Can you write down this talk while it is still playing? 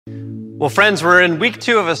Well, friends, we're in week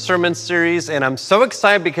 2 of a sermon series, and I'm so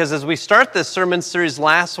excited because as we start this sermon series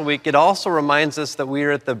last week, it also reminds us that we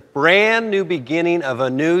are at the brand new beginning of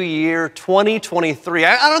a new year, 2023.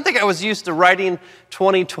 I don't think I was used to writing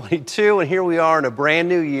 2022, and here we are in a brand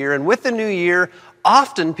new year. And with the new year,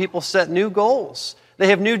 often people set new goals. They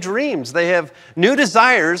have new dreams. They have new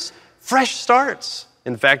desires, fresh starts.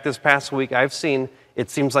 In fact, this past week, I've seen,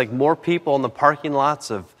 it seems like more people in the parking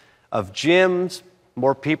lots of gyms,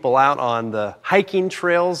 more people out on the hiking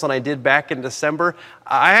trails than I did back in December.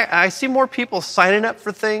 I see more people signing up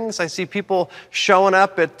for things. I see people showing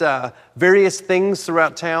up at various things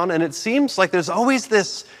throughout town. And it seems like there's always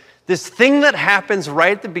this thing that happens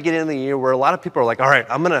right at the beginning of the year where a lot of people are like, all right,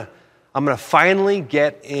 I'm gonna finally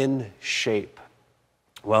get in shape.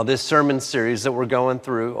 Well, this sermon series that we're going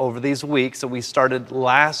through over these weeks that we started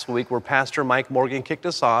last week where Pastor Mike Morgan kicked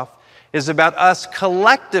us off is about us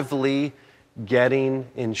collectively getting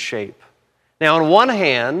in shape. Now, on one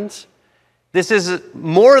hand, this is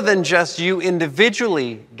more than just you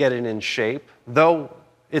individually getting in shape, though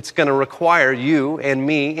it's going to require you and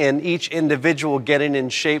me and each individual getting in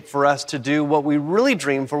shape for us to do what we really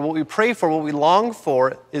dream for, what we pray for, what we long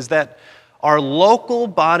for, is that our local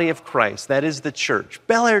body of Christ, that is the church,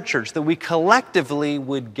 Bel Air Church, that we collectively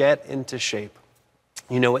would get into shape.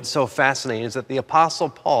 You know what's so fascinating is that the Apostle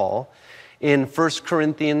Paul, in 1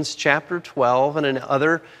 Corinthians chapter 12 and in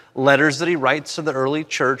other letters that he writes to the early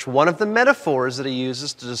church, one of the metaphors that he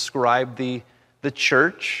uses to describe the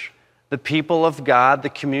church, the people of God, the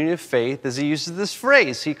community of faith, is he uses this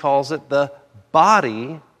phrase. He calls it the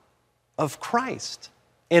body of Christ.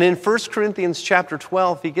 And in 1 Corinthians chapter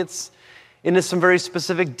 12, he gets into some very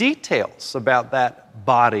specific details about that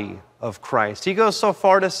body of Christ. He goes so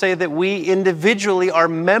far to say that we individually are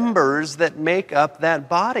members that make up that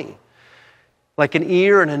body, like an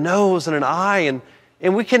ear and a nose and an eye.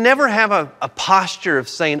 And we can never have a posture of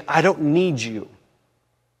saying, I don't need you.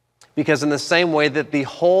 Because in the same way that the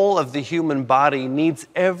whole of the human body needs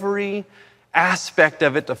every aspect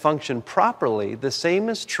of it to function properly, the same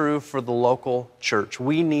is true for the local church.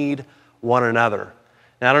 We need one another.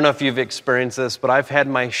 Now, I don't know if you've experienced this, but I've had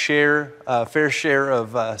my fair share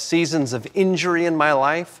of seasons of injury in my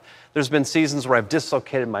life. There's been seasons where I've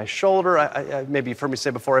dislocated my shoulder. Maybe you've heard me say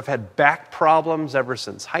before, I've had back problems ever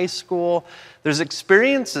since high school. There's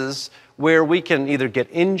experiences where we can either get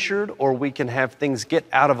injured or we can have things get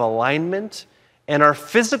out of alignment, and our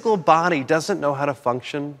physical body doesn't know how to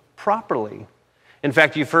function properly. In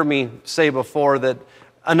fact, you've heard me say before that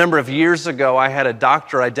a number of years ago, I had a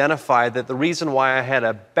doctor identify that the reason why I had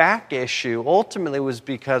a back issue ultimately was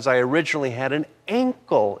because I originally had an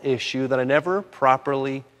ankle issue that I never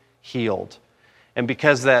properly healed. And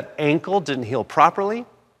because that ankle didn't heal properly,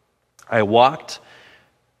 I walked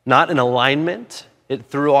not in alignment. It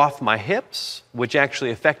threw off my hips, which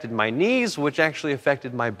actually affected my knees, which actually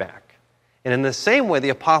affected my back. And in the same way, the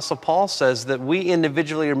Apostle Paul says that we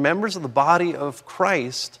individually are members of the body of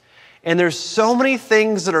Christ, and there's so many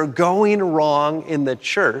things that are going wrong in the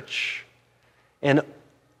church, and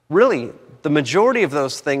really, the majority of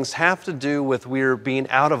those things have to do with we're being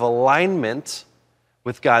out of alignment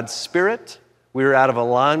with God's Spirit. We're out of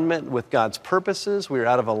alignment with God's purposes. We're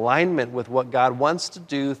out of alignment with what God wants to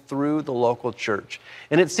do through the local church.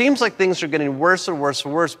 And it seems like things are getting worse and worse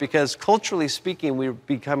and worse because culturally speaking, we're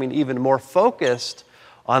becoming even more focused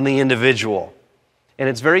on the individual. And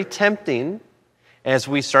it's very tempting as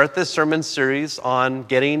we start this sermon series on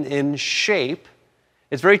getting in shape.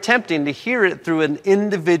 It's very tempting to hear it through an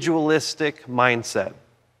individualistic mindset.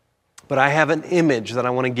 But I have an image that I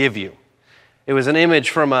want to give you. It was an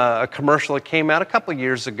image from a commercial that came out a couple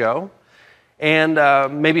years ago. And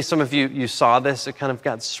maybe some of you saw this. It kind of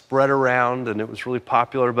got spread around and it was really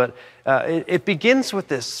popular. But it begins with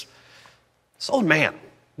this old man.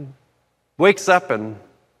 Wakes up and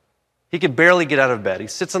he could barely get out of bed. He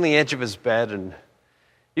sits on the edge of his bed and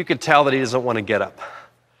you could tell that he doesn't want to get up.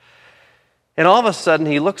 And all of a sudden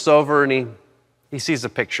he looks over and he sees a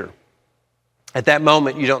picture. At that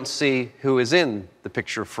moment you don't see who is in the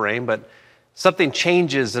picture frame, but something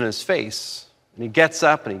changes in his face. And he gets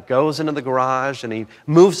up and he goes into the garage and he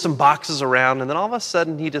moves some boxes around, and then all of a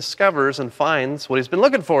sudden he discovers and finds what he's been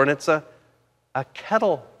looking for, and it's a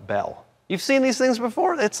kettlebell. You've seen these things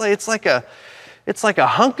before? It's like a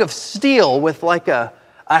hunk of steel with like a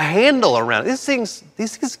handle around it.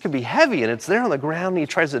 These things can be heavy, and it's there on the ground, and he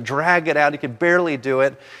tries to drag it out. He could barely do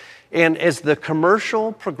it. And as the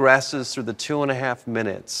commercial progresses through the 2.5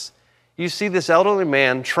 minutes, you see this elderly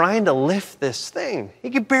man trying to lift this thing.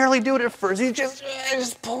 He could barely do it at first. He's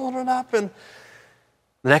just pulling it up. And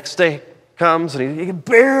the next day comes and he can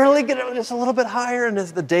barely get it just a little bit higher. And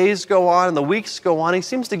as the days go on and the weeks go on, he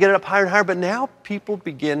seems to get it up higher and higher. But now people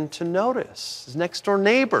begin to notice. His next door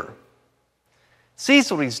neighbor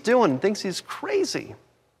sees what he's doing and thinks he's crazy.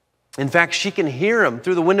 In fact, she can hear him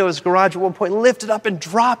through the window of his garage at one point, lift it up and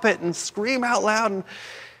drop it and scream out loud. And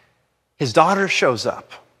his daughter shows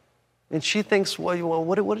up. And she thinks, well,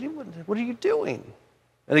 what are you doing?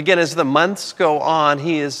 And again, as the months go on,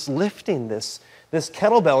 he is lifting this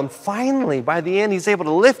kettlebell. And finally, by the end, he's able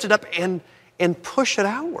to lift it up and push it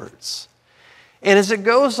outwards. And as it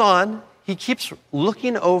goes on, he keeps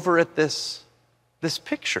looking over at this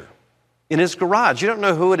picture in his garage. You don't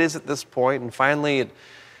know who it is at this point. And finally,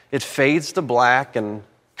 it fades to black and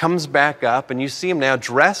comes back up. And you see him now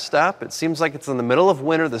dressed up. It seems like it's in the middle of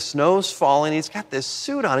winter. The snow's falling. He's got this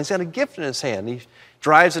suit on. He's got a gift in his hand. He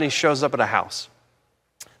drives and he shows up at a house.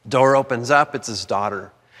 Door opens up, it's his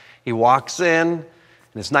daughter. He walks in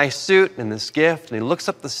his nice suit and this gift, and he looks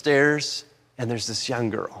up the stairs, and there's this young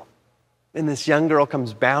girl. And this young girl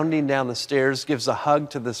comes bounding down the stairs, gives a hug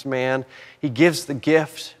to this man. He gives the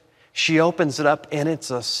gift. She opens it up, and it's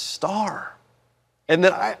a star. And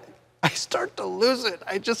then I start to lose it.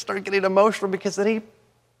 I just start getting emotional because then he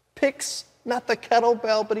picks, not the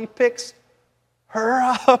kettlebell, but he picks her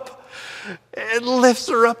up and lifts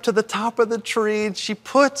her up to the top of the tree. And she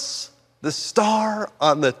puts the star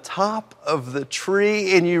on the top of the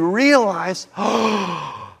tree. And you realize,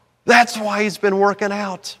 oh, that's why he's been working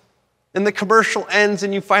out. And the commercial ends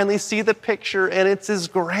and you finally see the picture and it's his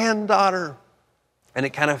granddaughter. And it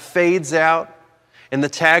kind of fades out. And the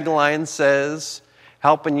tagline says,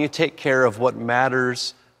 helping you take care of what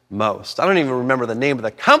matters most. I don't even remember the name of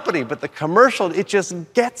the company, but the commercial, it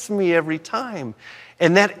just gets me every time.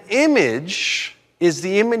 And that image is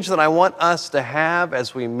the image that I want us to have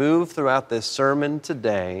as we move throughout this sermon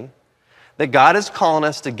today, that God is calling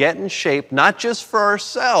us to get in shape, not just for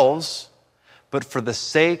ourselves, but for the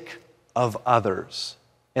sake of others.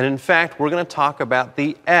 And in fact, we're going to talk about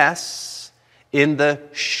the S in the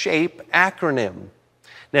SHAPE acronym.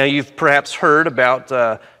 Now, you've perhaps heard about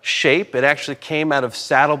SHAPE. It actually came out of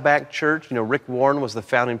Saddleback Church. You know, Rick Warren was the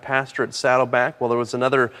founding pastor at Saddleback. Well, there was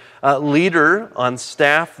another leader on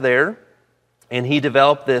staff there, and he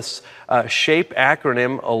developed this SHAPE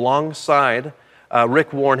acronym alongside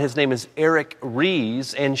Rick Warren. His name is Eric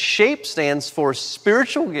Ries, and SHAPE stands for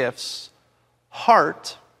Spiritual Gifts,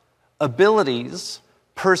 Heart, Abilities,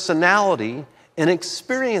 Personality, and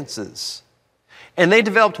Experiences. And they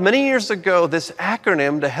developed many years ago this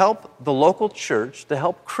acronym to help the local church, to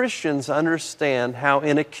help Christians understand how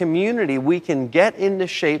in a community we can get into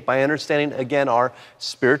shape by understanding, again, our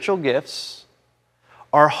spiritual gifts,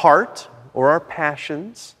 our heart or our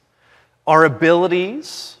passions, our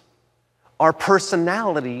abilities, our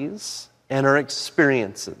personalities, and our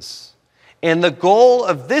experiences. And the goal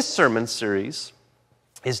of this sermon series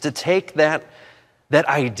is to take that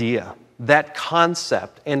idea, that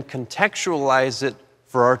concept, and contextualize it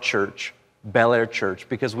for our church, Bel Air Church,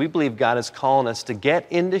 because we believe God is calling us to get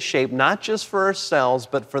into shape, not just for ourselves,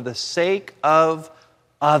 but for the sake of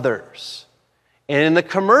others. And in the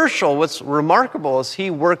commercial, what's remarkable is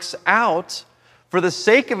he works out for the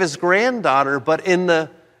sake of his granddaughter, but in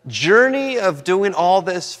the journey of doing all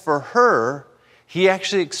this for her, he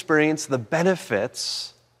actually experienced the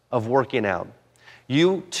benefits of working out.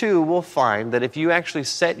 You too will find that if you actually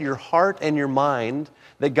set your heart and your mind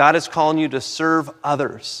that God is calling you to serve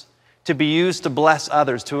others, to be used to bless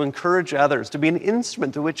others, to encourage others, to be an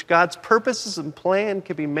instrument to which God's purposes and plan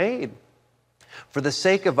can be made for the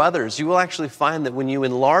sake of others, you will actually find that when you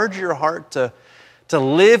enlarge your heart to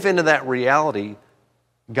live into that reality,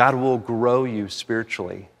 God will grow you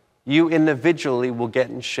spiritually. You individually will get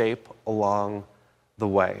in shape along the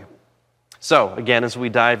way. So, again, as we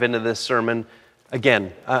dive into this sermon,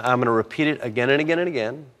 again, I'm going to repeat it again and again and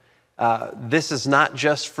again. This is not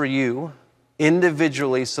just for you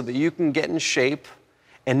individually so that you can get in shape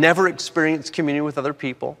and never experience communion with other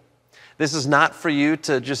people. This is not for you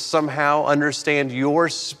to just somehow understand your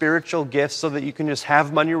spiritual gifts so that you can just have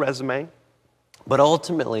them on your resume. But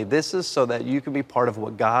ultimately, this is so that you can be part of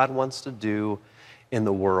what God wants to do in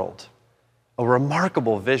the world. A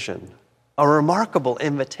remarkable vision, a remarkable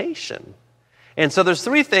invitation. And so there's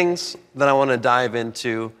three things that I want to dive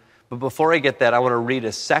into. But before I get that, I want to read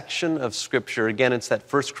a section of Scripture. Again, it's that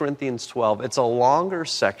 1 Corinthians 12. It's a longer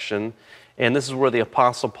section, and this is where the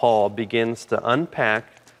Apostle Paul begins to unpack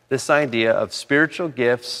this idea of spiritual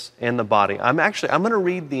gifts and the body. I'm going to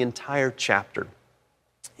read the entire chapter.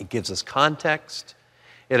 It gives us context.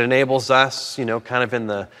 It enables us, kind of in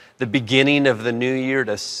the beginning of the new year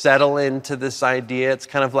to settle into this idea. It's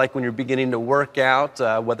kind of like when you're beginning to work out,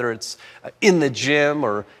 whether it's in the gym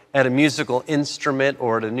or at a musical instrument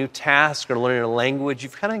or at a new task or learning a language.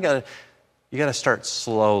 You've kind of got to start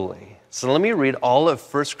slowly. So let me read all of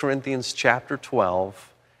 1 Corinthians chapter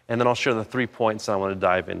 12, and then I'll share the 3 points I want to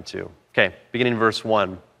dive into. Okay, beginning in verse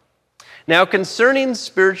 1. Now concerning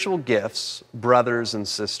spiritual gifts, brothers and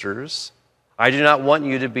sisters, I do not want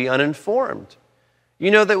you to be uninformed.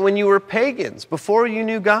 You know that when you were pagans, before you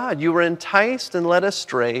knew God, you were enticed and led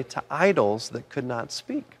astray to idols that could not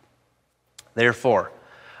speak. Therefore,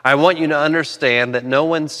 I want you to understand that no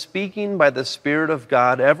one speaking by the Spirit of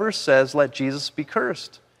God ever says, let Jesus be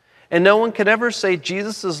cursed. And no one could ever say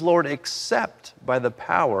Jesus is Lord except by the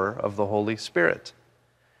power of the Holy Spirit.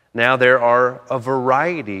 Now there are a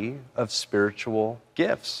variety of spiritual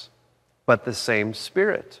gifts, but the same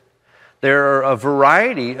Spirit. There are a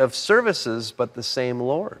variety of services, but the same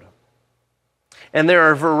Lord. And there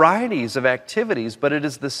are varieties of activities, but it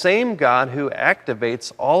is the same God who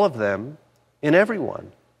activates all of them in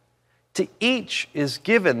everyone. To each is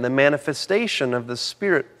given the manifestation of the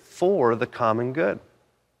Spirit for the common good.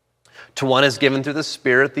 To one is given through the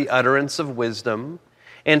Spirit the utterance of wisdom,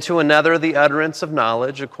 and to another the utterance of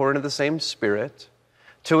knowledge according to the same Spirit,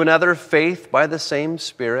 to another faith by the same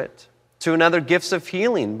Spirit, to another gifts of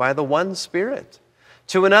healing by the one Spirit,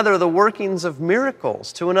 to another the workings of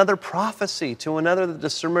miracles, to another prophecy, to another the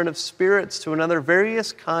discernment of spirits, to another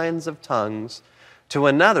various kinds of tongues, to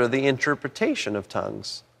another the interpretation of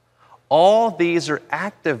tongues. All these are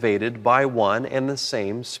activated by one and the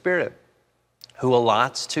same Spirit, who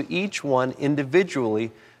allots to each one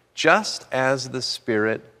individually just as the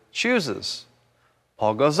Spirit chooses.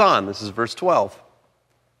 Paul goes on, this is verse 12.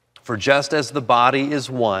 For just as the body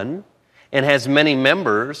is one, and has many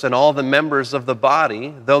members, and all the members of the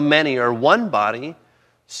body, though many are one body,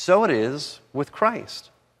 so it is with Christ.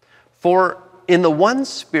 For in the one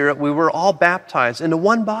Spirit we were all baptized into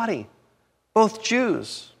one body, both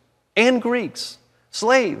Jews and Greeks,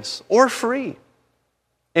 slaves or free,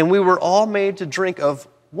 and we were all made to drink of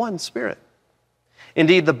one Spirit.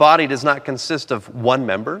 Indeed, the body does not consist of one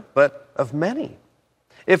member, but of many.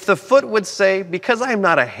 If the foot would say, because I am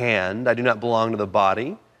not a hand, I do not belong to the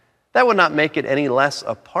body, that would not make it any less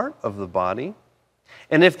a part of the body.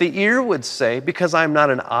 And if the ear would say, because I am not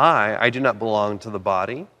an eye, I do not belong to the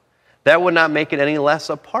body, that would not make it any less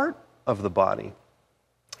a part of the body.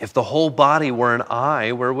 If the whole body were an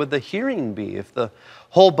eye, where would the hearing be? If the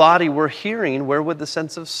whole body were hearing, where would the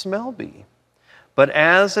sense of smell be? But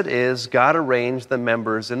as it is, God arranged the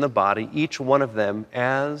members in the body, each one of them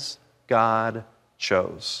as God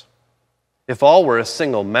chose. If all were a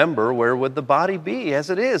single member, where would the body be? As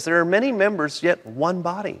it is, there are many members, yet one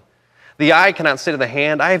body. The eye cannot say to the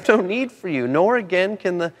hand, I have no need for you, nor again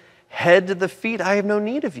can the head to the feet, I have no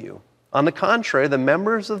need of you. On the contrary, the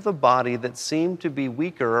members of the body that seem to be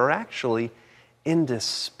weaker are actually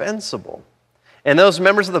indispensable. And those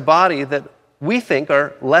members of the body that we think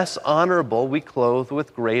are less honorable, we clothe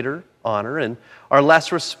with greater honor, and our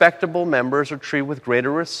less respectable members are treated with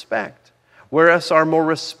greater respect. Whereas our more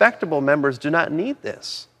respectable members do not need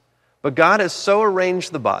this. But God has so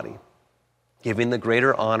arranged the body, giving the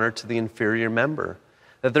greater honor to the inferior member,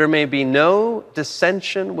 that there may be no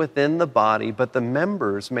dissension within the body, but the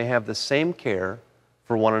members may have the same care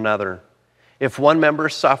for one another. If one member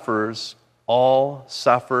suffers, all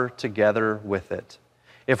suffer together with it.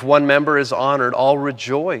 If one member is honored, all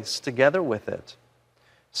rejoice together with it.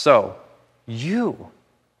 So, you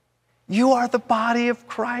are the body of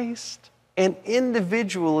Christ, and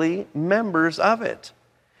individually members of it.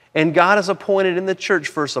 And God has appointed in the church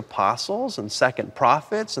first apostles, and second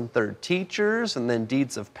prophets, and third teachers, and then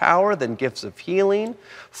deeds of power, then gifts of healing,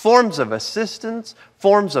 forms of assistance,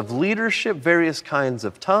 forms of leadership, various kinds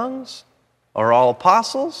of tongues. Are all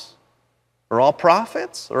apostles? Are all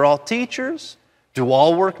prophets? Are all teachers? Do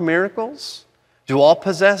all work miracles? Do all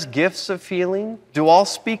possess gifts of healing? Do all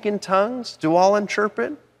speak in tongues? Do all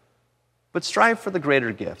interpret? But strive for the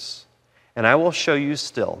greater gifts, and I will show you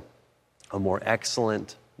still a more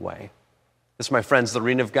excellent way. This, my friends, the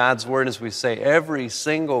reading of God's Word, as we say every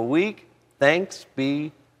single week, thanks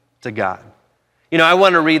be to God. You know, I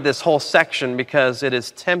want to read this whole section because it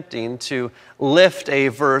is tempting to lift a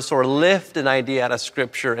verse or lift an idea out of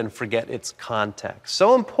Scripture and forget its context.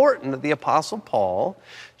 So important that the Apostle Paul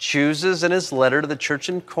chooses in his letter to the church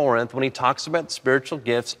in Corinth, when he talks about spiritual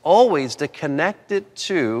gifts, always to connect it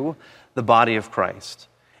to the body of Christ.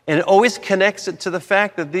 And it always connects it to the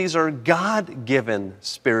fact that these are God-given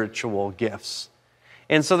spiritual gifts.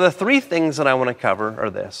 And so the three things that I want to cover are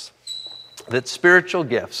this. that spiritual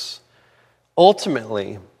gifts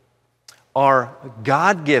ultimately are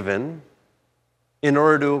God-given in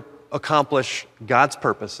order to accomplish God's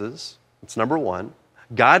purposes. That's number one.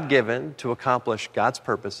 God-given to accomplish God's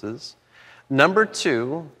purposes. Number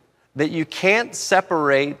two, that you can't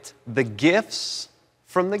separate the gifts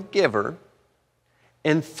from the giver.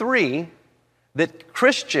 And three, that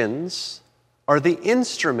Christians are the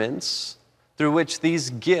instruments through which these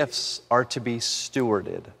gifts are to be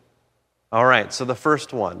stewarded. All right, so the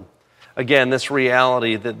first one. Again, this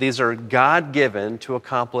reality that these are God-given to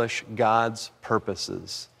accomplish God's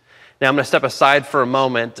purposes. Now, I'm going to step aside for a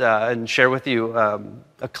moment and share with you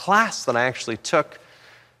a class that I actually took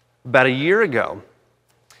about a year ago.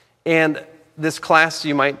 And this class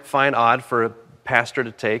you might find odd for a pastor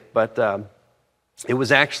to take, but it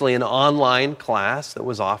was actually an online class that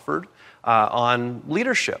was offered on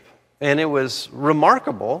leadership. And it was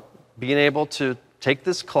remarkable being able to take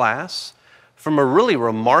this class from a really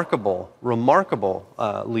remarkable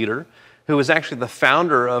leader who was actually the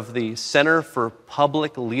founder of the Center for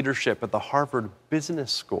Public Leadership at the Harvard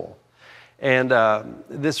Business School. And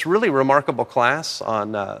this really remarkable class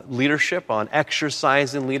on leadership, on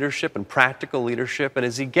exercising leadership and practical leadership. And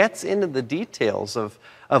as he gets into the details of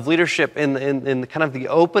leadership in kind of the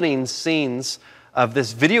opening scenes of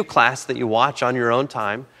this video class that you watch on your own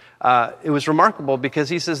time, it was remarkable because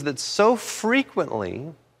he says that so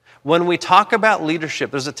frequently when we talk about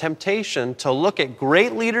leadership, there's a temptation to look at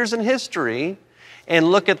great leaders in history and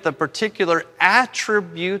look at the particular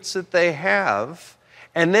attributes that they have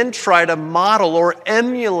and then try to model or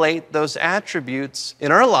emulate those attributes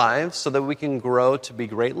in our lives so that we can grow to be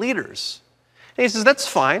great leaders. And he says that's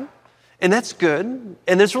fine, and that's good,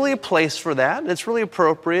 and there's really a place for that, and it's really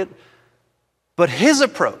appropriate. But his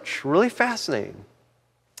approach, really fascinating,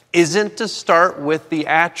 isn't to start with the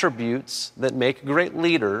attributes that make a great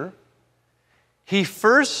leader. He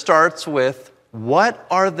first starts with what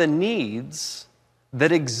are the needs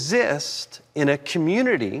that exist in a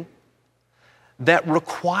community that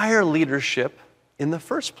require leadership in the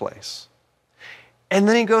first place. And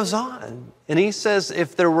then he goes on and he says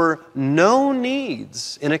if there were no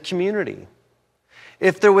needs in a community,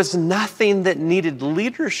 if there was nothing that needed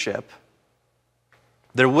leadership,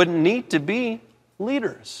 there wouldn't need to be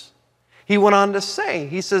leaders. He went on to say,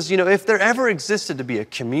 he says, if there ever existed to be a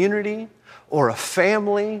community or a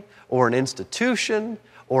family or an institution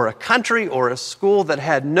or a country or a school that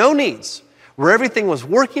had no needs, where everything was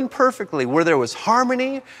working perfectly, where there was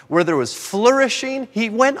harmony, where there was flourishing,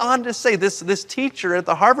 he went on to say, this teacher at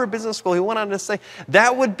the Harvard Business School, he went on to say,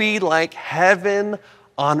 that would be like heaven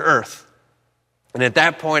on earth. And at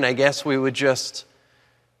that point, I guess we would just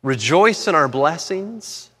rejoice in our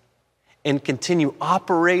blessings and continue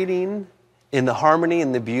operating in the harmony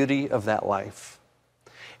and the beauty of that life.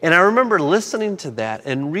 And I remember listening to that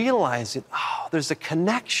and realizing, there's a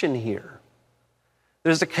connection here.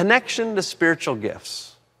 There's a connection to spiritual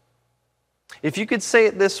gifts. If you could say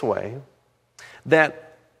it this way,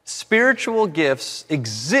 that spiritual gifts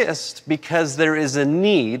exist because there is a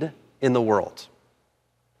need in the world.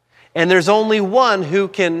 And there's only one who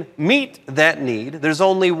can meet that need. There's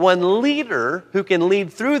only one leader who can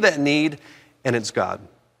lead through that need, and it's God.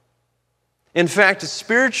 In fact,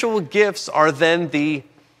 spiritual gifts are then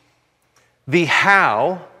the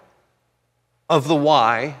how of the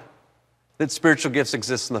why that spiritual gifts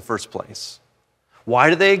exist in the first place. Why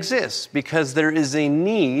do they exist? Because there is a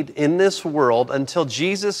need in this world until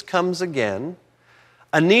Jesus comes again,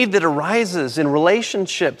 a need that arises in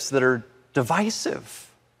relationships that are divisive.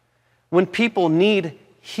 When people need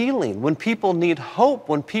healing, when people need hope,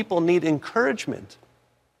 when people need encouragement,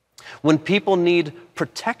 when people need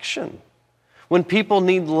protection, when people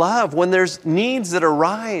need love, when there's needs that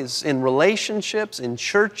arise in relationships, in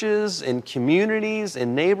churches, in communities,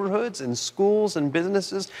 in neighborhoods, in schools, and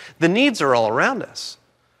businesses, the needs are all around us.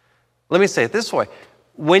 Let me say it this way.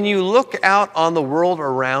 When you look out on the world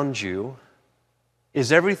around you,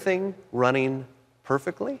 is everything running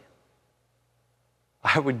perfectly?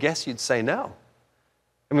 I would guess you'd say no.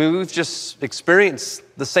 I mean, we've just experienced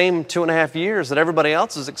the same 2.5 years that everybody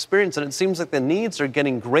else has experienced, and it seems like the needs are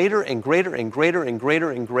getting greater and greater and greater and greater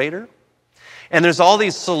and greater. And there's all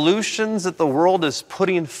these solutions that the world is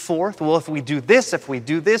putting forth. Well, if we do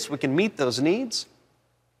this, we can meet those needs.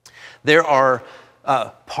 There are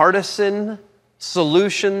partisan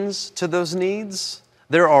solutions to those needs.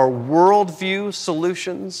 There are worldview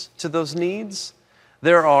solutions to those needs.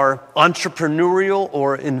 There are entrepreneurial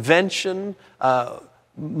or invention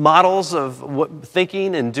models of what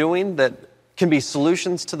thinking and doing that can be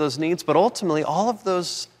solutions to those needs, but ultimately all of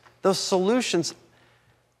those solutions,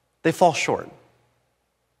 they fall short.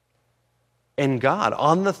 And God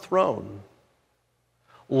on the throne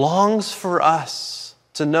longs for us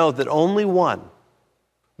to know that only one,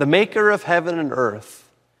 the maker of heaven and earth,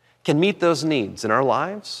 can meet those needs in our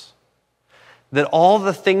lives. That all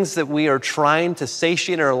the things that we are trying to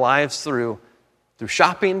satiate our lives through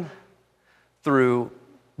shopping, through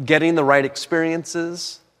getting the right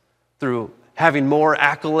experiences, through having more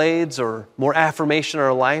accolades or more affirmation in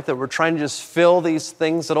our life, that we're trying to just fill these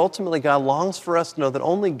things, that ultimately God longs for us to know that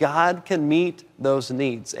only God can meet those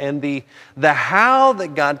needs. And the how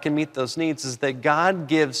that God can meet those needs is that God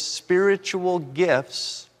gives spiritual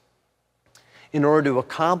gifts in order to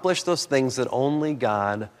accomplish those things that only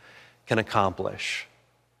God can accomplish.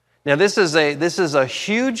 Now, this is a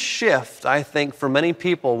huge shift, I think, for many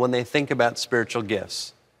people when they think about spiritual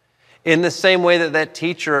gifts. In the same way that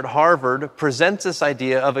teacher at Harvard presents this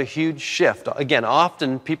idea of a huge shift. Again,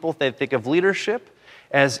 often people, they think of leadership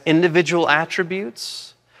as individual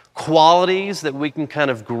attributes, qualities that we can kind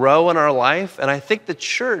of grow in our life. And I think the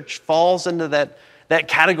church falls into that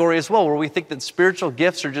category as well, where we think that spiritual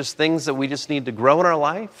gifts are just things that we just need to grow in our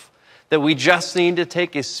life, that we just need to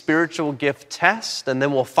take a spiritual gift test, and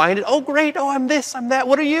then we'll find it. Oh, great. Oh, I'm this, I'm that.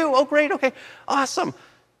 What are you? Oh, great. Okay, awesome.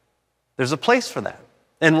 There's a place for that.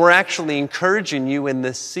 And we're actually encouraging you in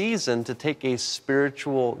this season to take a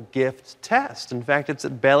spiritual gift test. In fact, it's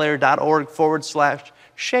at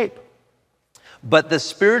bellaire.org/shape. But the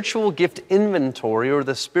spiritual gift inventory or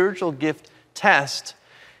the spiritual gift test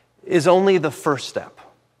is only the first step.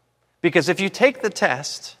 Because if you take the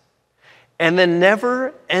test and then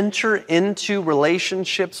never enter into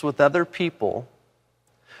relationships with other people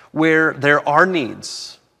where there are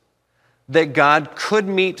needs that God could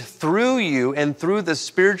meet through you and through the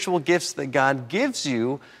spiritual gifts that God gives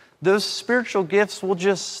you, those spiritual gifts will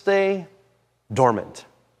just stay dormant.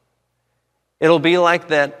 It'll be like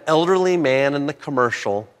that elderly man in the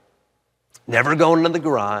commercial, never going to the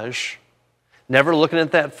garage, never looking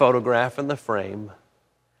at that photograph in the frame,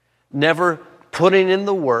 never putting in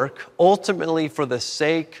the work, ultimately for the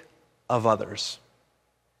sake of others.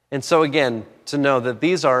 And so again, to know that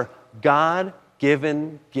these are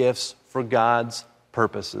God-given gifts for God's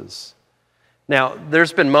purposes. Now,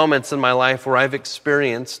 there's been moments in my life where I've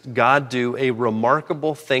experienced God do a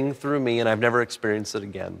remarkable thing through me, and I've never experienced it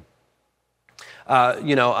again.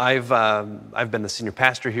 I've been the senior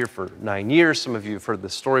pastor here for 9 years. Some of you have heard the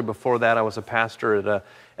story before that. I was a pastor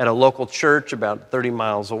at a local church about 30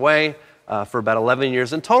 miles away for about 11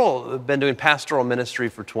 years. In total, I've been doing pastoral ministry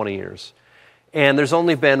for 20 years. And there's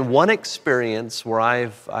only been one experience where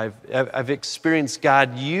I've experienced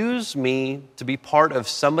God use me to be part of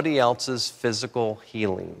somebody else's physical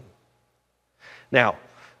healing. Now,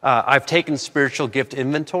 I've taken spiritual gift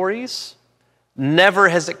inventories. Never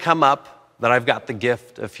has it come up that I've got the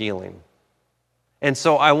gift of healing. And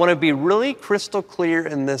so I want to be really crystal clear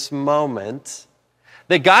in this moment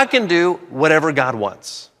that God can do whatever God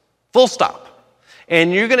wants. Full stop.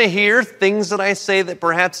 And you're going to hear things that I say that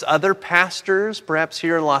perhaps other pastors, perhaps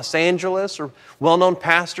here in Los Angeles, or well-known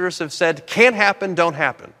pastors have said, can't happen, don't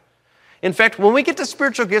happen. In fact, when we get to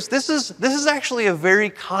spiritual gifts, this is actually a very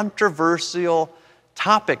controversial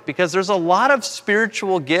topic because there's a lot of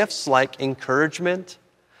spiritual gifts like encouragement,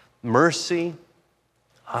 mercy,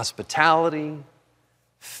 hospitality,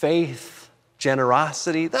 faith,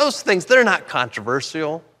 generosity. Those things, they're not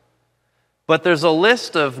controversial. But there's a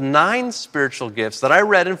list of 9 spiritual gifts that I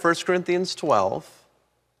read in 1 Corinthians 12,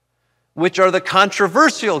 which are the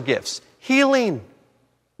controversial gifts: healing,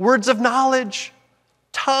 words of knowledge,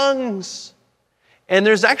 tongues. And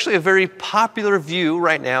there's actually a very popular view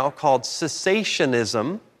right now called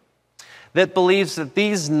cessationism that believes that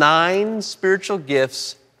these 9 spiritual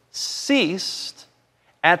gifts ceased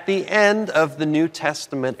at the end of the New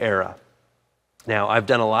Testament era. Now, I've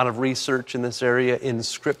done a lot of research in this area in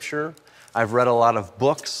Scripture. I've read a lot of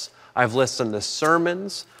books. I've listened to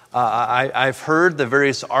sermons. I've heard the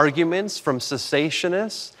various arguments from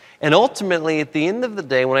cessationists. And ultimately, at the end of the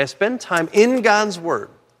day, when I spend time in God's Word,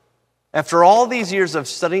 after all these years of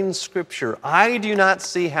studying Scripture, I do not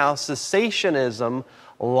see how cessationism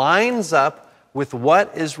lines up with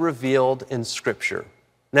what is revealed in Scripture.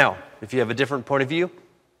 Now, if you have a different point of view,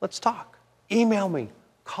 let's talk. Email me.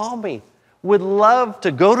 Call me. Would love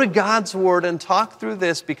to go to God's Word and talk through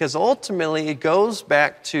this because ultimately it goes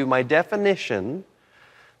back to my definition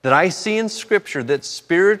that I see in Scripture that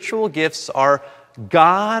spiritual gifts are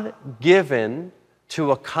God-given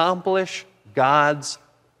to accomplish God's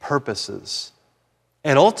purposes.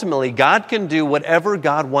 And ultimately, God can do whatever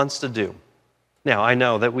God wants to do. Now, I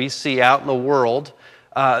know that we see out in the world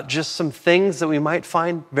just some things that we might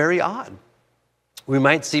find very odd. We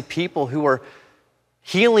might see people who are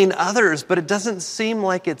healing others, but it doesn't seem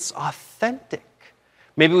like it's authentic.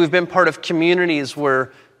 Maybe we've been part of communities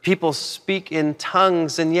where people speak in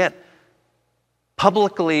tongues, and yet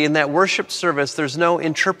publicly in that worship service, there's no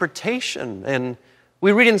interpretation. And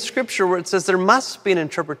we read in Scripture where it says there must be an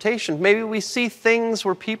interpretation. Maybe we see things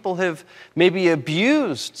where people have maybe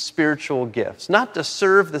abused spiritual gifts, not to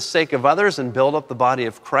serve the sake of others and build up the body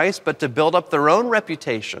of Christ, but to build up their own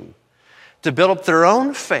reputation, to build up their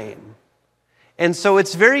own fame. And so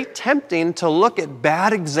it's very tempting to look at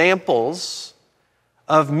bad examples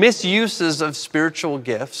of misuses of spiritual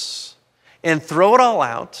gifts and throw it all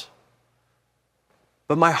out.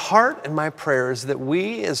 But my heart and my prayer is that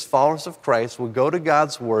we, as followers of Christ, would go to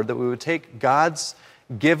God's Word, that we would take God's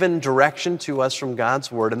given direction to us from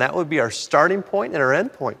God's Word, and that would be our starting point and our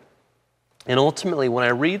end point. And ultimately, when I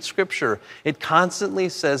read Scripture, it constantly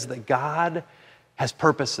says that God has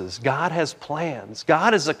purposes, God has plans,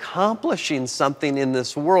 God is accomplishing something in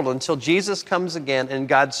this world until Jesus comes again, and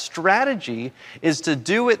God's strategy is to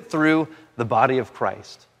do it through the body of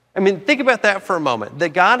Christ. I mean, think about that for a moment, that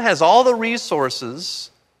God has all the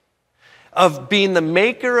resources of being the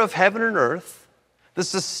maker of heaven and earth, the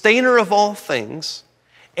sustainer of all things,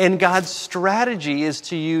 and God's strategy is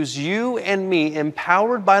to use you and me,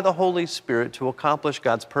 empowered by the Holy Spirit, to accomplish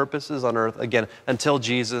God's purposes on earth again until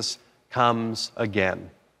Jesus comes again.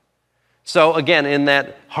 So again, in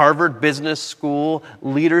that Harvard Business School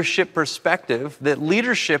leadership perspective, that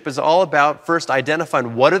leadership is all about first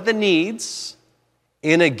identifying what are the needs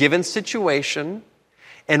in a given situation,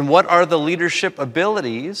 and what are the leadership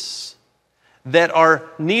abilities that are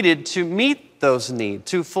needed to meet those needs,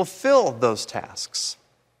 to fulfill those tasks.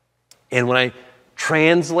 And when I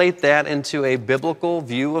translate that into a biblical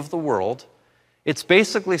view of the world, it's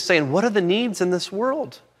basically saying, what are the needs in this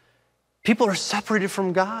world? People are separated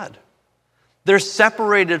from God. They're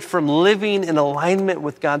separated from living in alignment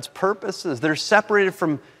with God's purposes. They're separated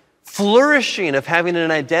from flourishing, of having an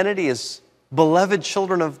identity as beloved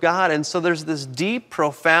children of God. And so there's this deep,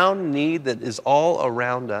 profound need that is all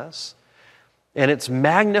around us. And it's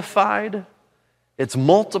magnified, it's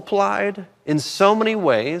multiplied in so many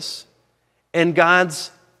ways. And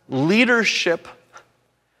God's leadership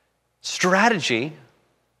strategy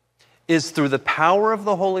is through the power of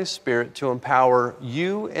the Holy Spirit to empower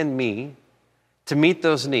you and me to meet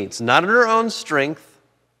those needs, not in our own strength,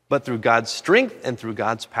 but through God's strength and through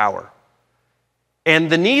God's power.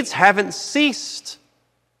 And the needs haven't ceased.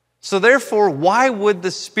 So therefore, why would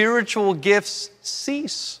the spiritual gifts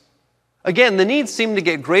cease? Again, the needs seem to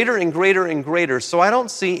get greater and greater and greater. So I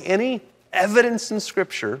don't see any evidence in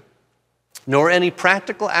Scripture, nor any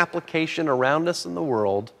practical application around us in the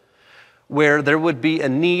world, where there would be a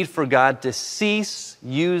need for God to cease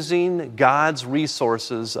using God's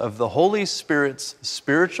resources of the Holy Spirit's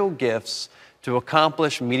spiritual gifts to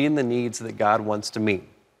accomplish meeting the needs that God wants to meet.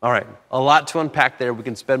 All right, a lot to unpack there. We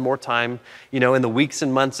can spend more time, in the weeks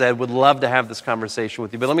and months ahead. Would love to have this conversation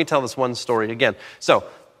with you. But let me tell this one story again. So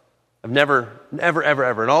I've never,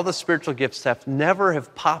 and all the spiritual gift stuff never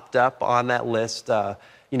have popped up on that list,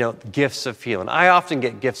 gifts of healing. I often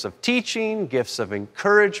get gifts of teaching, gifts of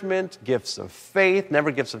encouragement, gifts of faith, never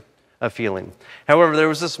gifts of healing. However, there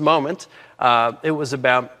was this moment, it was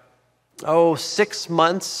about, 6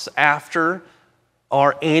 months after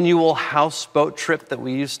our annual houseboat trip that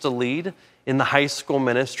we used to lead in the high school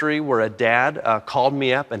ministry, where a dad called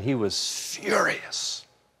me up and he was furious.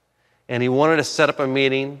 And he wanted to set up a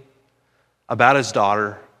meeting about his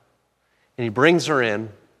daughter. And he brings her in.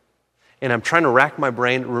 And I'm trying to rack my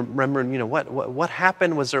brain, remembering, what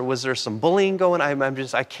happened? Was there some bullying going on?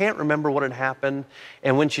 I can't remember what had happened.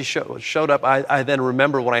 And when she showed up, I then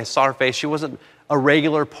remember when I saw her face, she wasn't a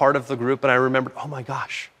regular part of the group. And I remembered, oh my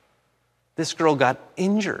gosh, this girl got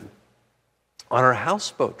injured on our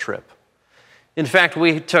houseboat trip. In fact,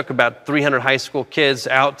 we took about 300 high school kids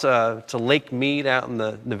out to Lake Mead out in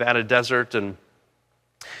the Nevada desert, and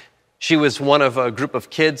she was one of a group of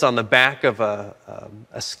kids on the back of a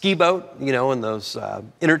ski boat, in those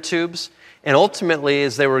inner tubes. And ultimately,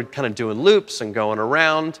 as they were kind of doing loops and going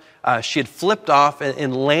around, she had flipped off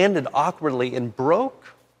and landed awkwardly and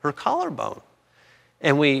broke her collarbone.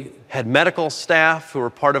 And we had medical staff who were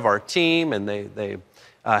part of our team, and they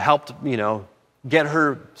helped, get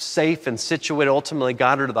her safe and situated, ultimately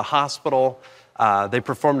got her to the hospital. They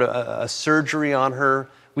performed a surgery on her.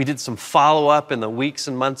 We did some follow-up in the weeks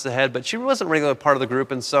and months ahead, but she wasn't a regular part of the group.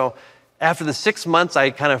 And so after the 6 months, I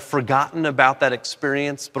had kind of forgotten about that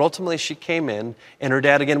experience. But ultimately, she came in, and her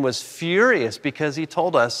dad, again, was furious because he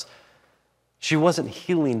told us she wasn't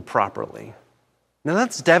healing properly. Now,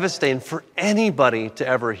 that's devastating for anybody to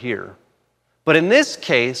ever hear. But in this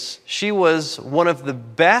case, she was one of the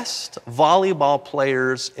best volleyball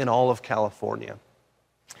players in all of California.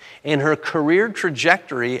 And her career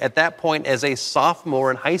trajectory at that point as a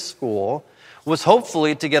sophomore in high school was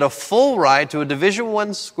hopefully to get a full ride to a Division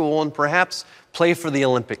I school and perhaps play for the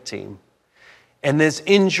Olympic team. And this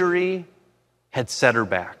injury had set her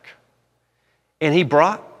back. And he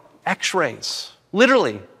brought x-rays,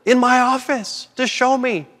 literally, in my office to show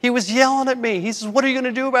me. He was yelling at me. He says, what are you going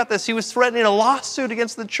to do about this? He was threatening a lawsuit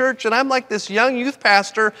against the church. And I'm like this young youth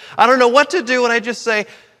pastor. I don't know what to do. And I just say,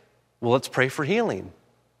 well, let's pray for healing.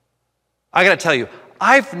 I got to tell you,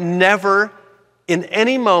 I've never in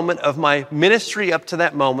any moment of my ministry up to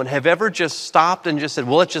that moment have ever just stopped and just said,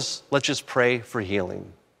 well, let's just pray for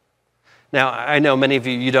healing. Now, I know many of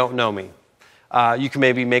you don't know me. You can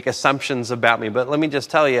maybe make assumptions about me, but let me just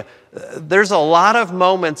tell you, there's a lot of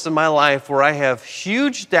moments in my life where I have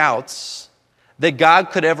huge doubts that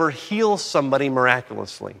God could ever heal somebody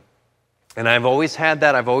miraculously. And I've always had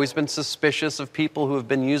that. I've always been suspicious of people who have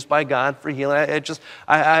been used by God for healing.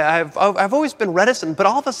 I've always been reticent, but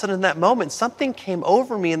all of a sudden in that moment, something came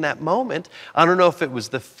over me in that moment. I don't know if it was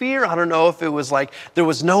the fear. I don't know if it was like there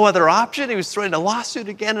was no other option. He was threatening a lawsuit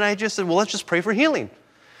again, and I just said, well, let's just pray for healing.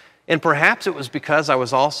 And perhaps it was because I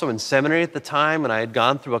was also in seminary at the time and I had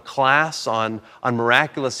gone through a class on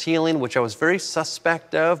miraculous healing, which I was very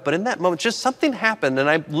suspect of. But in that moment, just something happened. And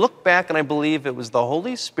I look back and I believe it was the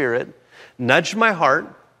Holy Spirit nudged my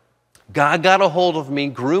heart. God got a hold of me,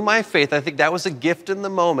 grew my faith. I think that was a gift in the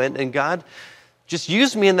moment. And God just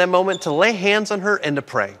used me in that moment to lay hands on her and to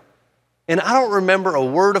pray. And I don't remember a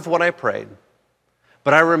word of what I prayed.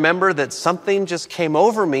 But I remember that something just came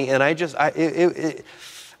over me and I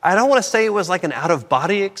don't want to say it was like an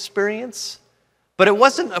out-of-body experience, but it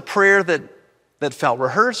wasn't a prayer that felt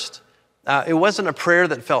rehearsed. It wasn't a prayer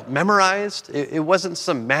that felt memorized. It wasn't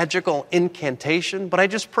some magical incantation, but I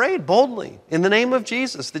just prayed boldly in the name of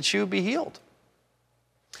Jesus that she would be healed.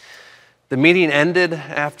 The meeting ended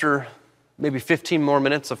after maybe 15 more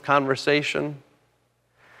minutes of conversation.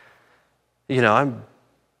 You know, I'm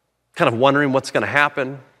kind of wondering what's going to happen.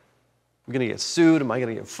 I'm going to get sued. Am I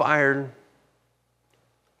going to get fired?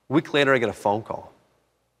 A week later, I get a phone call.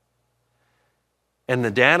 And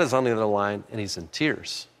the dad is on the other line, and he's in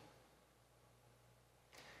tears.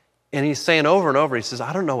 And he's saying over and over, he says,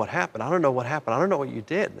 I don't know what happened. I don't know what happened. I don't know what you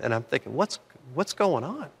did. And I'm thinking, what's going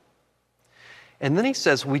on? And then he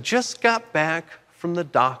says, we just got back from the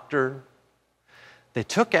doctor. They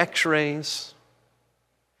took x-rays.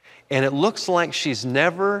 And it looks like she's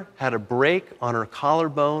never had a break on her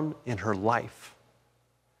collarbone in her life.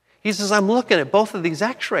 He says, I'm looking at both of these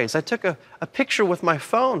x-rays. I took a picture with my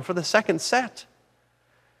phone for the second set.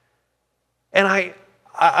 And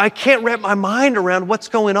I can't wrap my mind around what's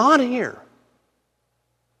going on here.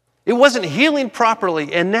 It wasn't healing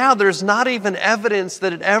properly, and now there's not even evidence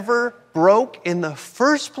that it ever broke in the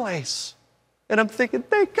first place. And I'm thinking,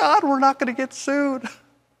 thank God we're not going to get sued.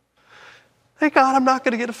 Thank God I'm not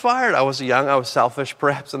going to get fired. I was young, I was selfish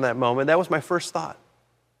perhaps in that moment. That was my first thought.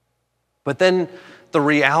 But then the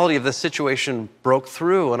reality of the situation broke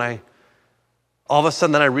through, and all of a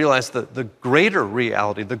sudden then I realized the greater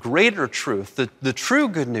reality, the greater truth, the true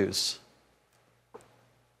good news.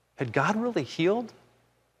 Had God really healed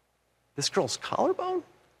this girl's collarbone?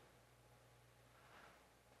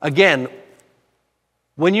 Again,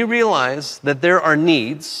 when you realize that there are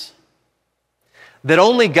needs that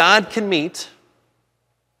only God can meet,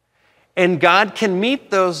 and God can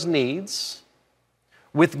meet those needs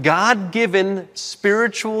with God-given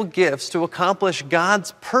spiritual gifts to accomplish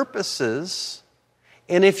God's purposes,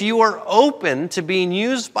 and if you are open to being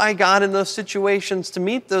used by God in those situations to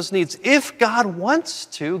meet those needs, if God wants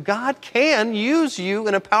to, God can use you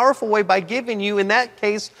in a powerful way by giving you, in that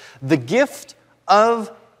case, the gift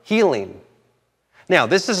of healing. Now,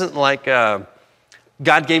 this isn't like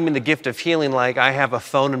God gave me the gift of healing like I have a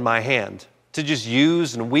phone in my hand to just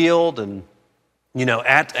use and wield and,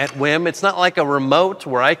 at whim. It's not like a remote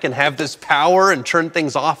where I can have this power and turn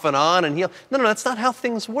things off and on and heal. No, that's not how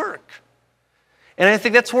things work. And I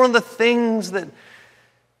think that's one of the things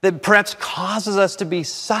that perhaps causes us to be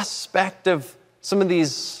suspect of some of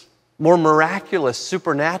these more miraculous,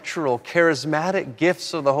 supernatural, charismatic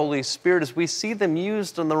gifts of the Holy Spirit as we see them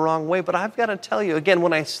used in the wrong way. But I've got to tell you, again,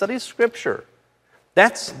 when I study Scripture,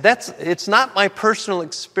 it's not my personal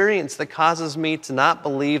experience that causes me to not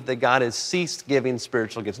believe that God has ceased giving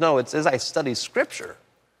spiritual gifts. No, it's as I study Scripture.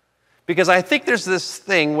 Because I think there's this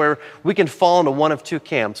thing where we can fall into one of two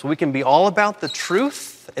camps. We can be all about the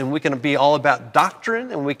truth and we can be all about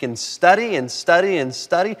doctrine, and we can study and study and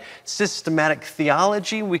study systematic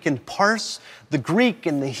theology. We can parse the Greek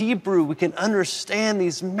and the Hebrew. We can understand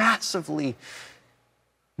these massively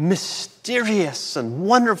mysterious and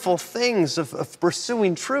wonderful things of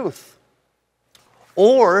pursuing truth.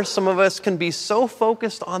 Or some of us can be so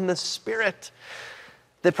focused on the Spirit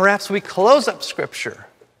that perhaps we close up Scripture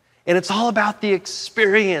and it's all about the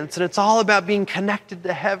experience and it's all about being connected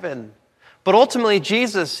to heaven. But ultimately,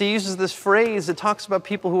 Jesus, he uses this phrase that talks about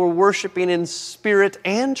people who are worshiping in spirit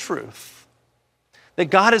and truth. That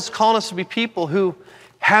God has called us to be people who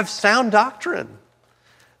have sound doctrine,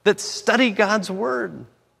 that study God's Word,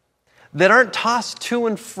 that aren't tossed to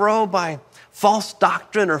and fro by false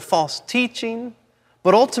doctrine or false teaching,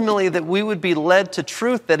 but ultimately that we would be led to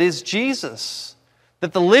truth that is Jesus,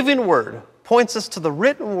 that the living Word points us to the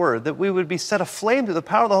written Word, that we would be set aflame through the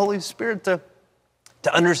power of the Holy Spirit to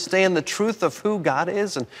understand the truth of who God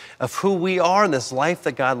is and of who we are in this life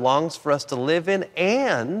that God longs for us to live in,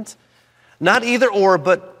 and not either or,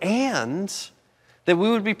 but and that we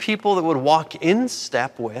would be people that would walk in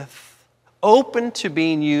step with, open to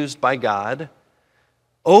being used by God,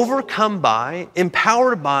 overcome by,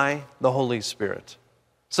 empowered by the Holy Spirit.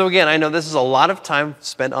 So again, I know this is a lot of time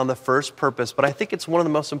spent on the first purpose, but I think it's one of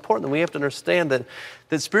the most important. We have to understand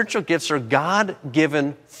that spiritual gifts are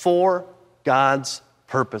God-given for God's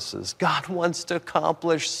purposes. God wants to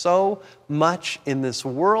accomplish so much in this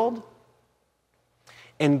world,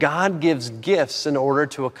 and God gives gifts in order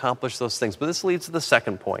to accomplish those things. But this leads to the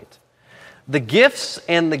second point. The gifts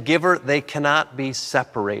and the giver, they cannot be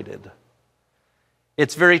separated.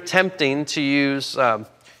 It's very tempting to use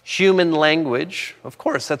human language. Of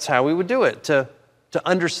course, that's how we would do it, to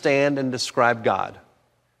understand and describe God.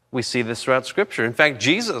 We see this throughout Scripture. In fact,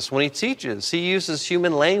 Jesus, when he teaches, he uses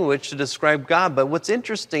human language to describe God. But what's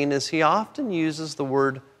interesting is he often uses the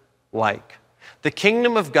word like. The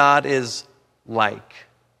kingdom of God is like.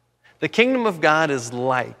 The kingdom of God is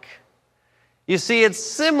like. You see, it's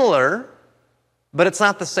similar, but it's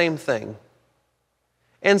not the same thing.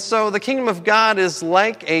 And so the kingdom of God is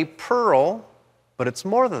like a pearl, but it's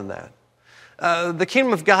more than that. The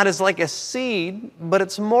kingdom of God is like a seed, but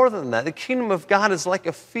it's more than that. The kingdom of God is like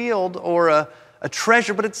a field or a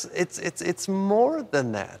treasure, but it's more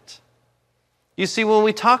than that. You see, when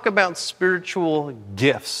we talk about spiritual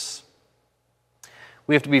gifts,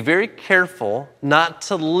 we have to be very careful not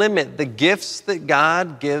to limit the gifts that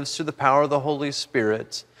God gives through the power of the Holy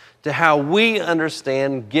Spirit to how we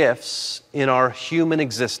understand gifts in our human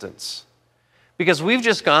existence. Because we've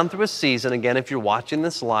just gone through a season, again, if you're watching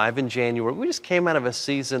this live in January, we just came out of a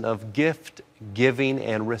season of gift giving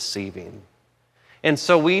and receiving. And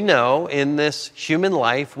so we know in this human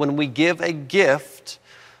life, when we give a gift,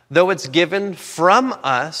 though it's given from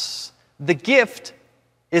us, the gift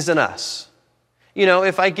isn't us. You know,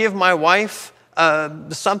 if I give my wife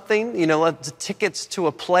something, tickets to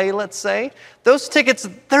a play, let's say, those tickets,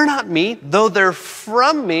 they're not me. Though they're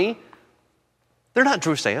from me, they're not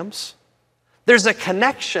Drew Sams. There's a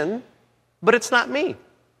connection, but it's not me.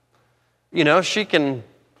 You know, she can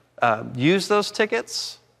use those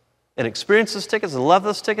tickets and experience those tickets and love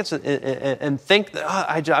those tickets and think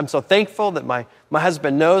that, I'm so thankful that my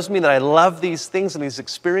husband knows me, that I love these things and these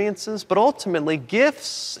experiences. But ultimately,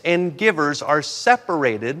 gifts and givers are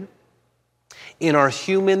separated in our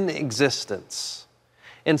human existence.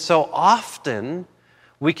 And so often,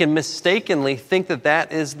 we can mistakenly think that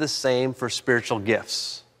that is the same for spiritual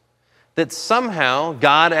gifts. That somehow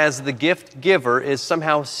God, as the gift giver, is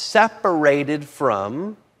somehow separated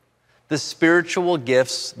from the spiritual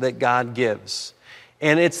gifts that God gives.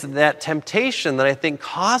 And it's that temptation that I think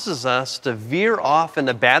causes us to veer off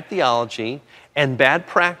into bad theology and bad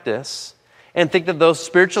practice and think that those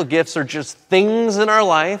spiritual gifts are just things in our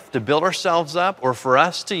life to build ourselves up or for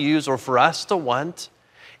us to use or for us to want.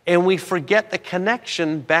 And we forget the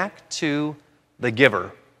connection back to the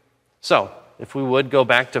giver. So, if we would go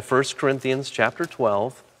back to 1 Corinthians chapter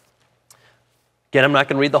 12. Again, I'm not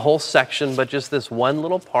going to read the whole section, but just this one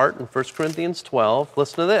little part in 1 Corinthians 12.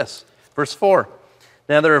 Listen to this. Verse 4.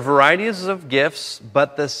 Now there are varieties of gifts,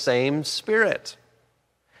 but the same Spirit.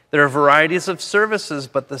 There are varieties of services,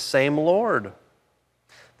 but the same Lord.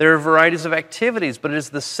 There are varieties of activities, but it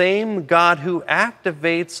is the same God who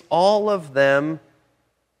activates all of them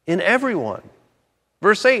in everyone.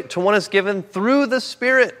 Verse 8. To one is given through the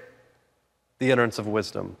Spirit the utterance of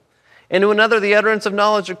wisdom, and to another the utterance of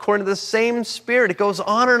knowledge according to the same Spirit. It goes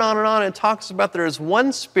on and on and on. It talks about there is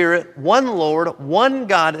one Spirit, one Lord, one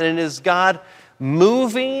God, and it is God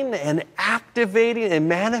moving and activating and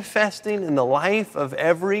manifesting in the life of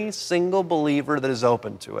every single believer that is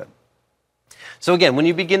open to it. So again, when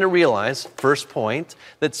you begin to realize, first point,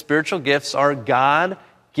 that spiritual gifts are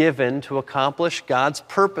God-given to accomplish God's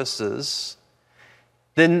purposes,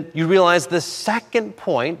 then you realize the second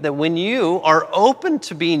point, that when you are open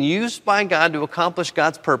to being used by God to accomplish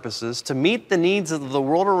God's purposes, to meet the needs of the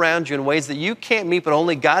world around you in ways that you can't meet, but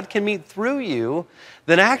only God can meet through you,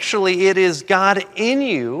 then actually it is God in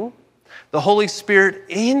you, the Holy Spirit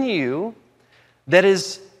in you, that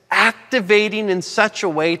is activating in such a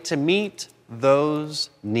way to meet those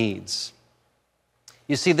needs.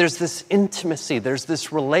 You see, there's this intimacy, there's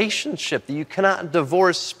this relationship that you cannot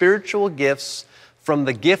divorce spiritual gifts from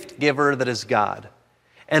the gift giver that is God.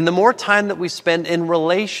 And the more time that we spend in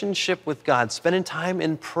relationship with God, spending time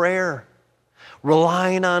in prayer,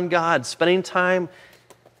 relying on God, spending time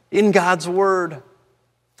in God's Word,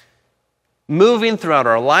 moving throughout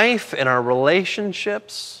our life and our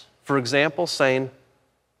relationships, for example, saying,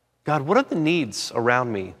 God, what are the needs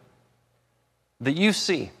around me that you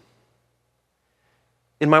see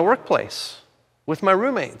in my workplace, with my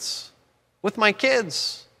roommates, with my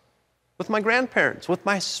kids, with my grandparents, with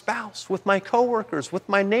my spouse, with my coworkers, with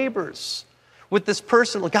my neighbors, with this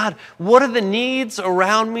person? God, what are the needs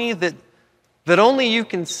around me that only you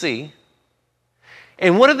can see?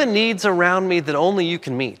 And what are the needs around me that only you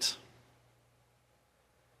can meet?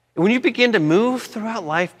 And when you begin to move throughout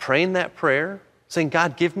life praying that prayer, saying,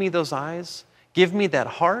 God, give me those eyes, give me that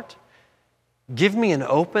heart, give me an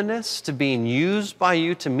openness to being used by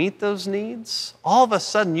you to meet those needs, all of a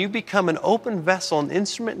sudden you become an open vessel, an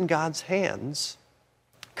instrument in God's hands,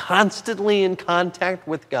 constantly in contact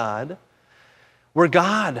with God, where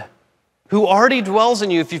God, who already dwells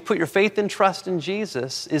in you if you've put your faith and trust in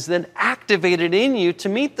Jesus, is then activated in you to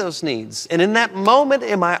meet those needs. And in that moment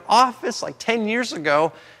in my office, like 10 years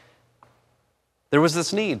ago, there was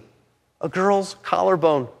this need. A girl's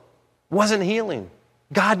collarbone wasn't healing.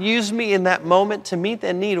 God used me in that moment to meet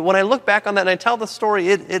that need. When I look back on that and I tell the story,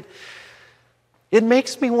 it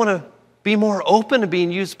makes me want to be more open to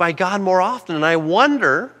being used by God more often. And I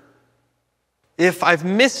wonder if I've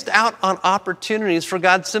missed out on opportunities for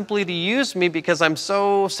God simply to use me because I'm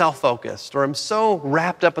so self-focused or I'm so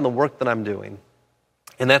wrapped up in the work that I'm doing.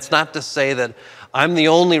 And that's not to say that I'm the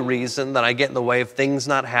only reason that I get in the way of things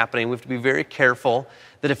not happening. We have to be very careful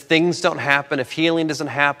that if things don't happen, if healing doesn't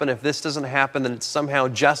happen, if this doesn't happen, then it's somehow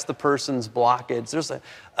just the person's blockage. There's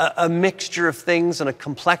a mixture of things and a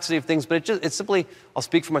complexity of things, but it's simply, I'll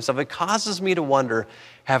speak for myself, it causes me to wonder,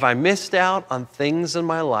 have I missed out on things in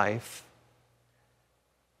my life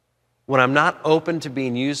when I'm not open to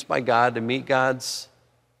being used by God to meet God's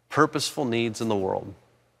purposeful needs in the world?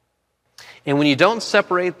 And when you don't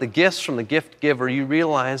separate the gifts from the gift giver, you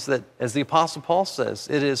realize that, as the Apostle Paul says,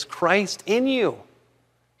 it is Christ in you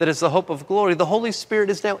that is the hope of glory. The Holy Spirit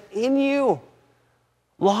is now in you,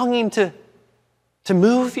 longing to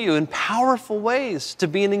move you in powerful ways, to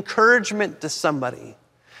be an encouragement to somebody,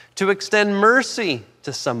 to extend mercy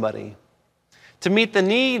to somebody, to meet the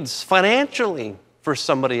needs financially for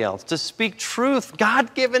somebody else, to speak truth,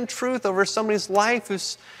 God-given truth over somebody's life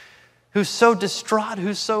who's so distraught,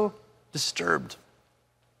 who's so disturbed.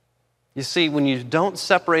 You see, when you don't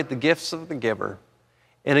separate the gifts of the giver,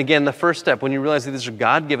 and again, the first step, when you realize that these are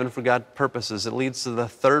God-given for God's purposes, it leads to the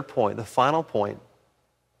third point, the final point,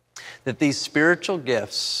 that these spiritual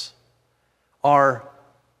gifts are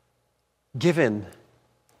given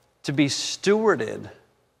to be stewarded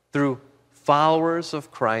through followers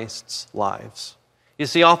of Christ's lives. You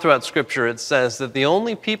see, all throughout Scripture, it says that the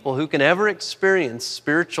only people who can ever experience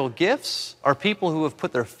spiritual gifts are people who have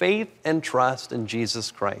put their faith and trust in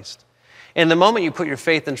Jesus Christ. And the moment you put your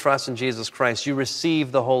faith and trust in Jesus Christ, you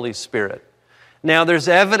receive the Holy Spirit. Now, there's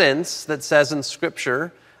evidence that says in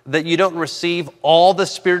Scripture that you don't receive all the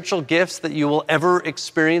spiritual gifts that you will ever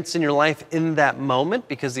experience in your life in that moment,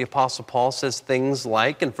 because the Apostle Paul says things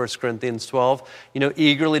like in 1 Corinthians 12,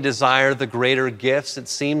 eagerly desire the greater gifts. It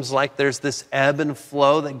seems like there's this ebb and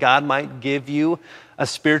flow that God might give you a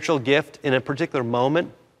spiritual gift in a particular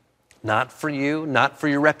moment. Not for you, not for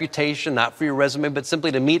your reputation, not for your resume, but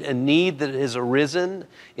simply to meet a need that has arisen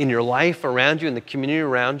in your life around you, in the community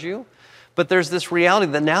around you. But there's this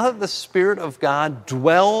reality that now that the Spirit of God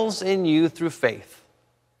dwells in you through faith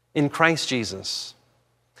in Christ Jesus,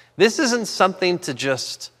 this isn't something to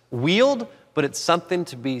just wield, but it's something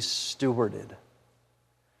to be stewarded.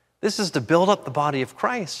 This is to build up the body of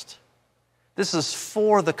Christ. This is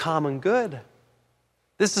for the common good.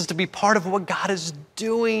 This is to be part of what God is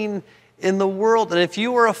doing in the world. And if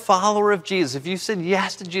you are a follower of Jesus, if you said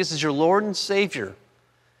yes to Jesus as your Lord and Savior,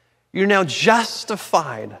 you're now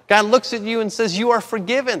justified. God looks at you and says, you are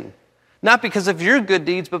forgiven. Not because of your good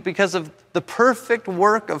deeds, but because of the perfect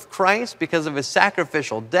work of Christ, because of his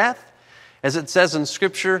sacrificial death. As it says in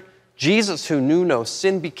Scripture, Jesus, who knew no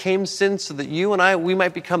sin, became sin so that you and I, we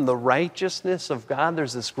might become the righteousness of God.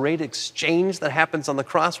 There's this great exchange that happens on the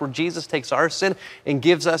cross where Jesus takes our sin and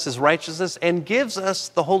gives us his righteousness and gives us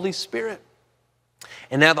the Holy Spirit.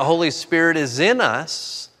 And now the Holy Spirit is in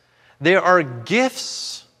us. There are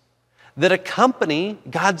gifts that accompany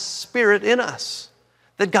God's Spirit in us,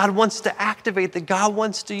 that God wants to activate, that God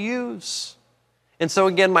wants to use. And so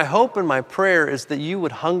again, my hope and my prayer is that you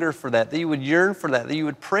would hunger for that you would yearn for that you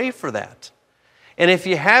would pray for that. And if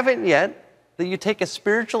you haven't yet, that you take a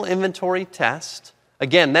spiritual inventory test.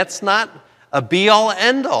 Again, that's not a be-all,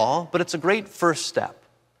 end-all, but it's a great first step.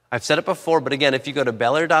 I've said it before, but again, if you go to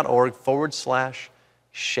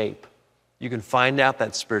bellaire.org/shape, you can find out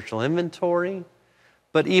that spiritual inventory.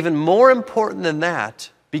 But even more important than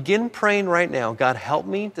that, begin praying right now, God, help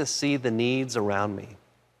me to see the needs around me.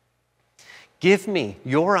 Give me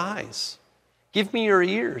your eyes. Give me your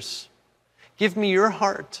ears. Give me your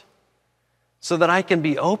heart so that I can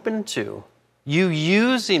be open to you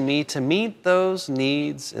using me to meet those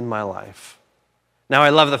needs in my life. Now, I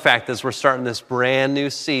love the fact that as we're starting this brand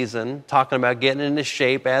new season, talking about getting into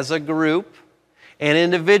shape as a group and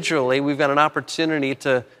individually, we've got an opportunity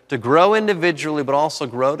to grow individually, but also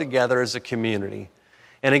grow together as a community.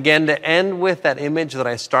 And again, to end with that image that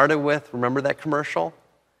I started with, remember that commercial?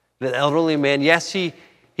 That elderly man, yes, he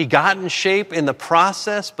got in shape in the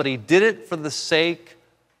process, but he did it for the sake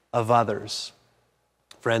of others.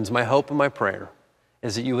 Friends, my hope and my prayer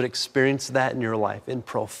is that you would experience that in your life in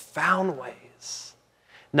profound ways.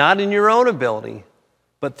 Not in your own ability,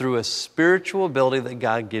 but through a spiritual ability that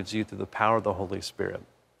God gives you through the power of the Holy Spirit.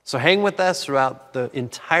 So hang with us throughout the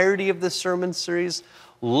entirety of this sermon series.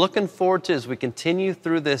 Looking forward to as we continue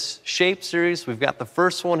through this Shape series. We've got the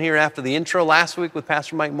first one here after the intro last week with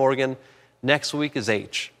Pastor Mike Morgan. Next week is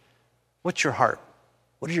H. What's your heart?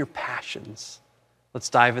 What are your passions? Let's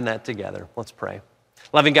dive in that together. Let's pray.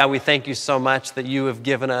 Loving God, we thank you so much that you have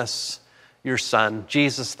given us your Son,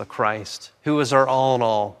 Jesus the Christ, who is our all in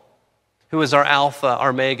all, who is our Alpha, our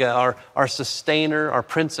Omega, our sustainer, our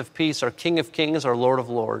Prince of Peace, our King of Kings, our Lord of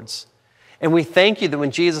Lords. And we thank you that when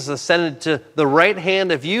Jesus ascended to the right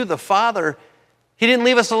hand of you, the Father, he didn't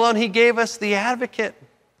leave us alone. He gave us the advocate,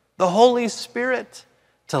 the Holy Spirit,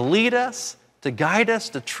 to lead us, to guide us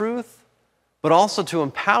to truth, but also to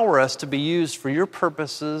empower us to be used for your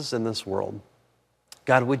purposes in this world.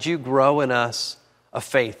 God, would you grow in us a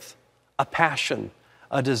faith, a passion,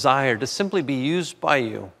 a desire to simply be used by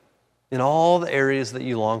you in all the areas that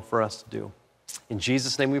you long for us to do. In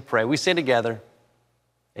Jesus' name we pray. We say together,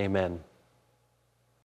 amen.